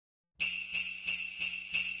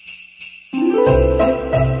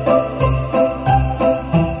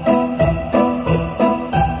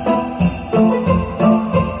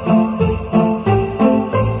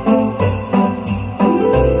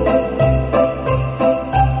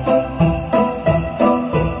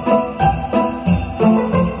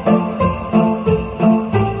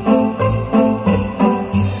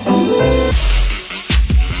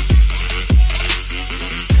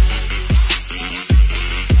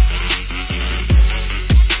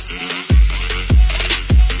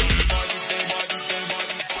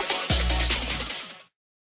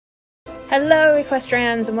Hello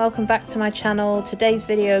EquesRAYans and welcome back to my channel. Today's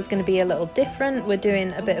video is going to be a little different. We're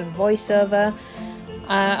doing a bit of voiceover.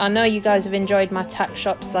 I know you guys have enjoyed my tack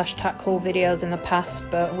shop / tack haul videos in the past,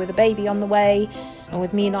 but with a baby on the way and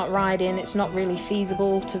with me not riding, it's not really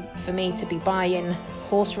feasible for me to be buying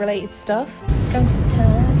horse related stuff. Going to the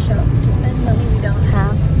tack shop to spend money we don't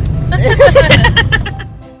have.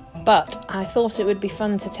 But I thought it would be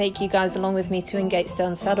fun to take you guys along with me to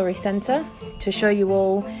Ingatestone Saddlery Centre to show you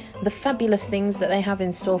all the fabulous things that they have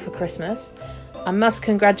in store for Christmas. I must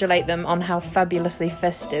congratulate them on how fabulously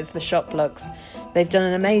festive the shop looks. They've done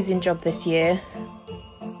an amazing job this year.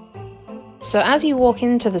 So as you walk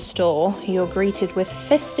into the store, you're greeted with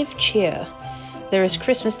festive cheer. There is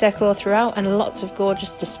Christmas decor throughout and lots of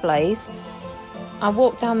gorgeous displays. I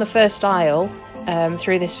walked down the first aisle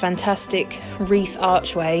through this fantastic wreath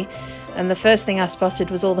archway, and the first thing I spotted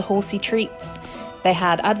was all the horsey treats. They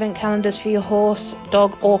had advent calendars for your horse,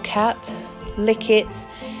 dog or cat, lickets,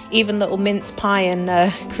 even little mince pie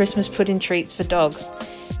and Christmas pudding treats for dogs.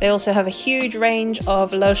 They also have a huge range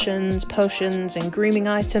of lotions, potions and grooming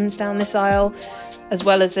items down this aisle, as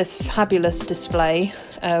well as this fabulous display,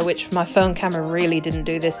 which my phone camera really didn't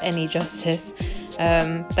do this any justice.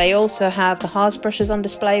 They also have the Haas brushes on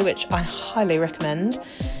display, which I highly recommend.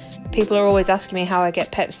 People are always asking me how I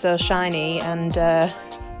get pets so shiny, and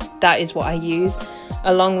that is what I use,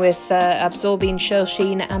 along with absorbing shell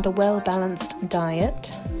sheen and a well-balanced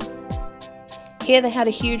diet. Here they had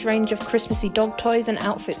a huge range of Christmassy dog toys and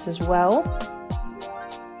outfits as well.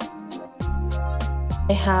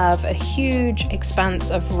 They have a huge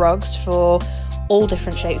expanse of rugs for all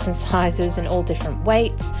different shapes and sizes and all different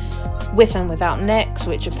weights, with and without necks,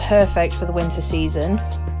 which are perfect for the winter season.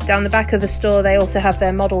 Down the back of the store they also have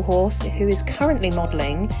their model horse, who is currently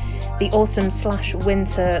modelling the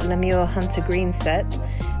autumn/winter Lemure Hunter Green set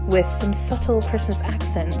with some subtle Christmas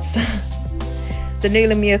accents. The new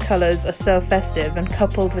Lemure colours are so festive, and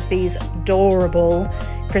coupled with these adorable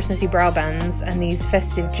Christmassy brow bands and these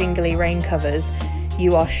festive jingly rain covers,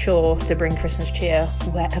 you are sure to bring Christmas cheer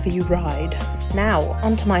wherever you ride. Now,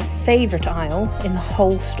 onto my favourite aisle in the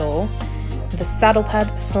whole store, the saddle pad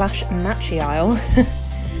 / matchy aisle.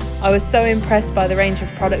 I was so impressed by the range of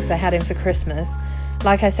products they had in for Christmas.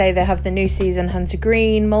 Like I say, they have the new season Hunter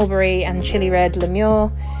Green, Mulberry and Chili Red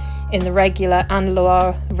Lemure in the regular and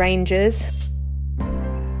Loire ranges,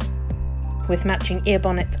 with matching ear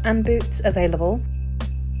bonnets and boots available.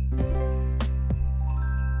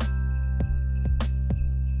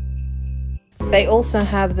 They also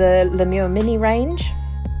have the Lemure Mini range.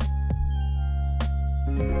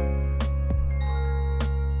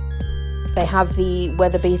 They have the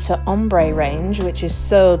Weather Beater Ombre range, which is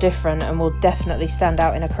so different and will definitely stand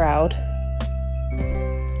out in a crowd.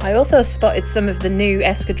 I also spotted some of the new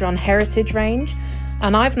Escadron Heritage range,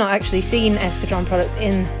 and I've not actually seen Escadron products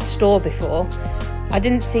in store before. I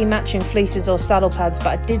didn't see matching fleeces or saddle pads, but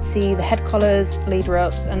I did see the head collars, lead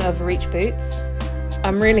ropes and overreach boots.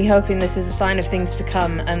 I'm really hoping this is a sign of things to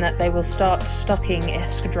come and that they will start stocking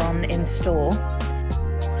Escadron in store.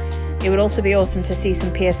 It would also be awesome to see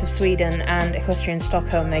some PS of Sweden and Equestrian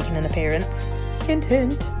Stockholm making an appearance. Hint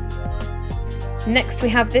hint. Next we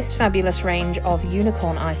have this fabulous range of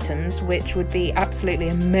unicorn items, which would be absolutely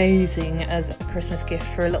amazing as a Christmas gift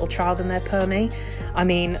for a little child and their pony. I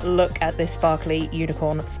mean, look at this sparkly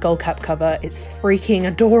unicorn skullcap cover, it's freaking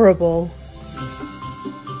adorable.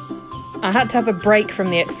 I had to have a break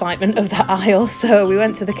from the excitement of that aisle, so we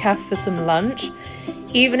went to the cafe for some lunch.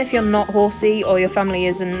 Even if you're not horsey or your family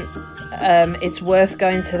isn't, it's worth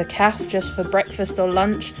going to the cafe just for breakfast or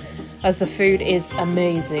lunch, as the food is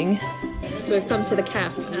amazing. So we've come to the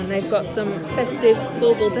cafe and they've got some festive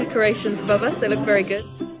bauble decorations above us. They look very good.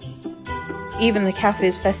 Even the cafe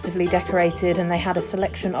is festively decorated, and they had a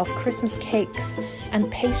selection of Christmas cakes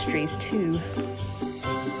and pastries too.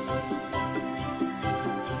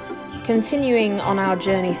 Continuing on our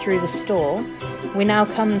journey through the store, we now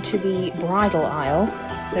come to the bridle aisle.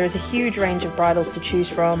 There is a huge range of bridles to choose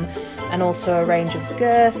from, and also a range of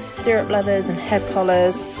girths, stirrup leathers and head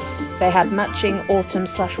collars. They had matching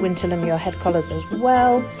autumn/winter Lemure head collars as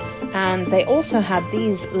well, and they also had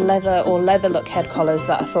these leather or leather look head collars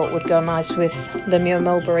that I thought would go nice with Lemure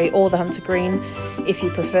Mulberry or the Hunter Green if you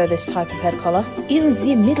prefer this type of head collar. In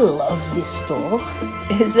the middle of this store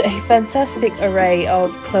is a fantastic array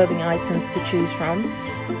of clothing items to choose from.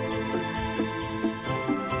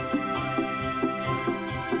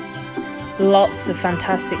 Lots of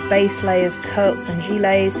fantastic base layers, coats and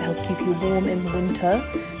gilets to help keep you warm in the winter.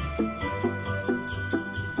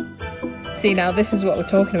 See, now this is what we're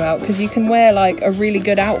talking about, because you can wear like a really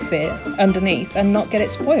good outfit underneath and not get it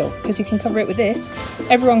spoiled, because you can cover it with this.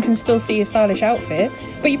 Everyone can still see your stylish outfit,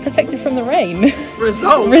 but you're protected from the rain.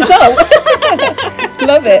 Result!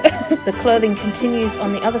 Love it! The clothing continues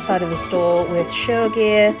on the other side of the store with show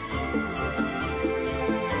gear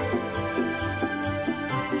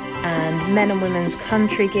and men and women's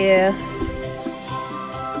country gear.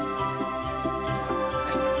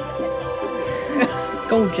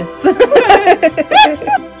 Gorgeous.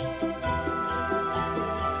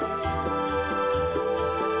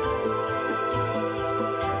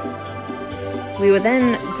 We were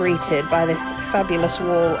then greeted by this fabulous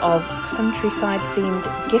wall of countryside themed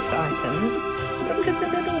gift items. Look at the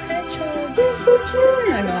little hedgehog. He's so cute.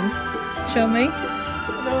 Hang on. Show me.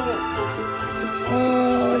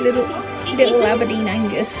 Oh, little Aberdeen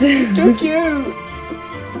Angus. So cute.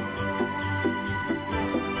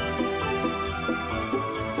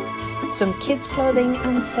 Some kids' clothing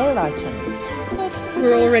and sale items.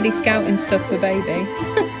 We're already scouting stuff for baby.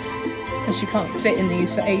 And she can't fit in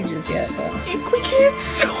these for ages yet, but...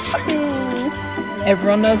 Equikids!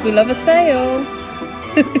 Everyone knows we love a sale.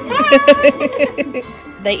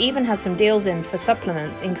 They even had some deals in for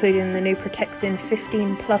supplements, including the new Protexin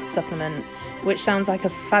 15 Plus supplement, which sounds like a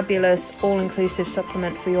fabulous all-inclusive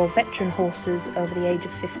supplement for your veteran horses over the age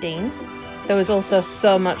of 15. There was also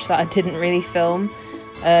so much that I didn't really film,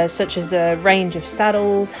 such as a range of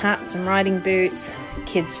saddles, hats and riding boots,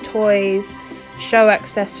 kids' toys, show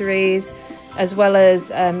accessories, as well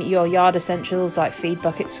as your yard essentials like feed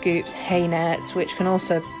bucket scoops, hay nets, which can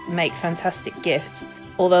also make fantastic gifts.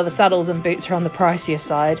 Although the saddles and boots are on the pricier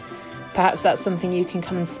side, perhaps that's something you can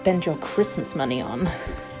come and spend your Christmas money on.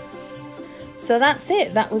 So that's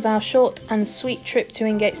it. That was our short and sweet trip to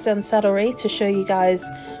Ingatestone Saddlery to show you guys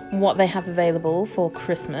what they have available for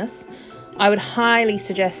Christmas. I would highly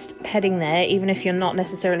suggest heading there, even if you're not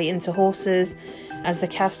necessarily into horses, as the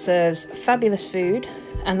cafe serves fabulous food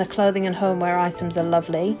and the clothing and homeware items are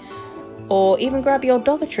lovely. Or even grab your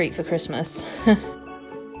dog a treat for Christmas.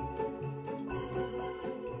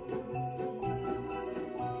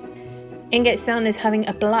 Ingatestone is having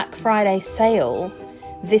a Black Friday sale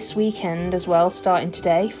this weekend as well, starting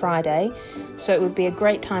today, Friday, so it would be a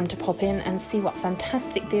great time to pop in and see what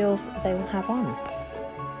fantastic deals they will have on.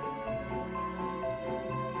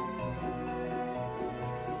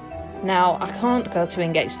 Now, I can't go to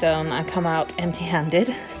Ingatestone and come out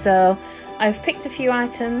empty-handed, so I've picked a few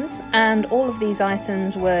items, and all of these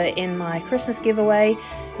items were in my Christmas giveaway,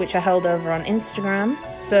 which I held over on Instagram.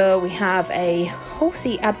 So we have a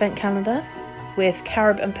horsey advent calendar with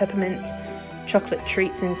carob and peppermint chocolate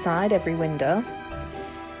treats inside every window.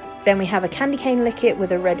 Then we have a candy cane licket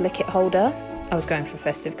with a red licket holder. I was going for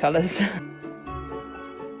festive colours.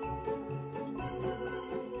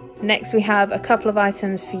 Next we have a couple of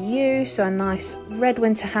items for you, so a nice red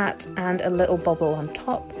winter hat and a little bobble on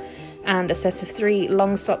top, and a set of 3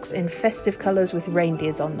 long socks in festive colours with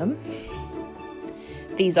reindeers on them.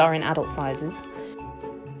 These are in adult sizes.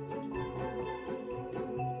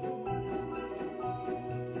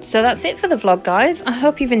 So that's it for the vlog, guys. I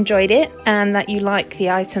hope you've enjoyed it and that you like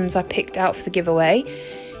the items I picked out for the giveaway.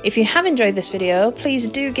 If you have enjoyed this video, please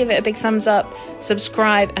do give it a big thumbs up,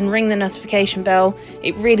 subscribe and ring the notification bell.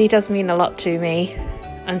 It really does mean a lot to me.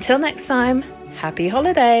 Until next time, happy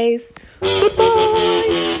holidays.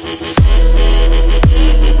 Goodbye.